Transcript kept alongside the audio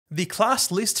The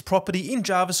class list property in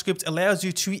JavaScript allows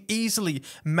you to easily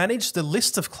manage the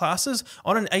list of classes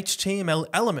on an HTML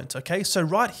element, okay? So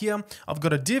right here, I've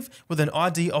got a div with an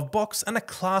ID of box and a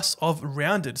class of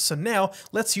rounded. So now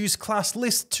let's use class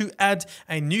list to add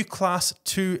a new class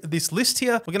to this list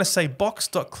here. We're gonna say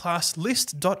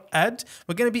box.classList.add.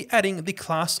 We're gonna be adding the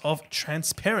class of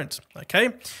transparent,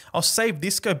 okay? I'll save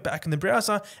this, go back in the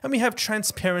browser, and we have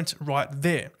transparent right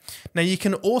there. Now you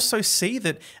can also see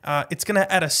that it's gonna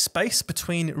add a space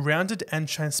between rounded and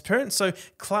transparent. So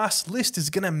class list is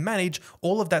going to manage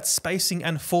all of that spacing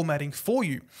and formatting for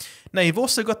you. Now you've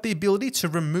also got the ability to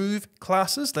remove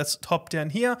classes. Let's hop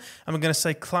down here and we're going to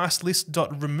say class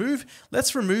list.remove.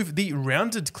 Let's remove the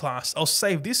rounded class. I'll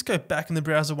save this, go back in the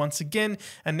browser once again,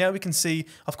 and now we can see,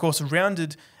 of course,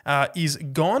 rounded is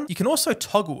gone. You can also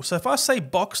toggle. So if I say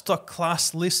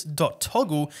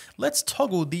box.classList.toggle, let's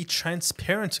toggle the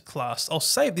transparent class. I'll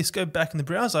save this, go back in the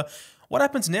browser. What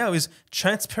happens now is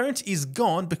transparent is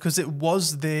gone because it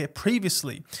was there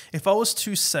previously. If I was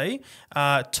to say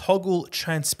toggle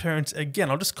transparent again,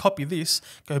 I'll just copy this,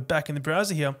 go back in the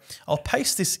browser here, I'll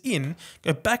paste this in,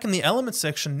 go back in the element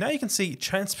section. Now you can see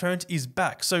transparent is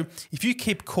back. So if you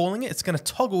keep calling it, it's going to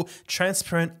toggle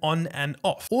transparent on and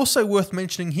off. Also worth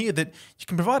mentioning here that you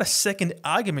can provide a second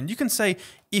argument. You can say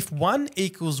if 1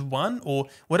 equals 1 or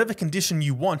whatever condition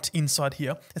you want inside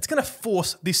here, it's going to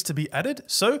force this to be added.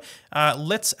 So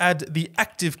let's add the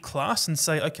active class and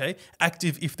say, okay,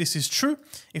 active if this is true.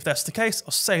 If that's the case,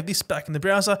 I'll save this back in the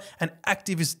browser, and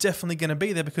active is definitely going to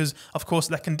be there because, of course,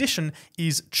 that condition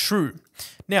is true.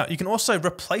 Now, you can also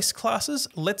replace classes.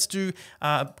 Let's do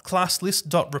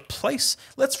classList.replace.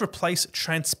 Let's replace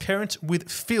transparent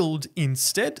with filled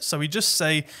instead. So we just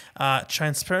say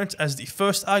transparent as the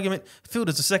first argument, filled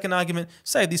as the second argument,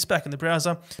 save this back in the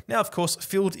browser. Now, of course,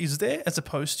 filled is there as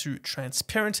opposed to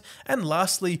transparent. And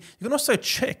lastly, you can also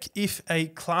check if a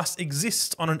class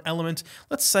exists on an element.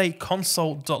 Let's say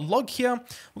console.log here.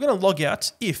 We're going to log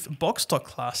out if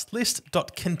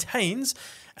box.classList.contains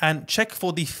and check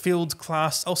for the filled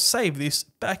class. I'll save this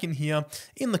back in here.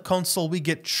 In the console, we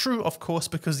get true, of course,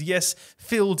 because yes,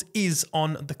 filled is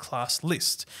on the class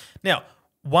list. Now,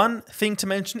 one thing to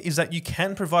mention is that you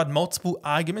can provide multiple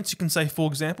arguments. You can say, for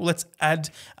example, let's add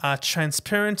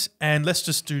transparent and let's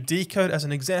just do dcode as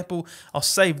an example. I'll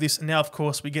save this. Now, of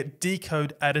course, we get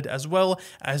dcode added as well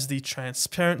as the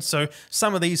transparent. So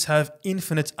some of these have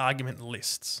infinite argument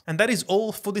lists. And that is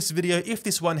all for this video. If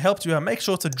this one helped you out, make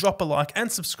sure to drop a like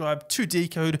and subscribe to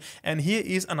Decode. And here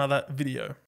is another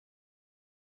video.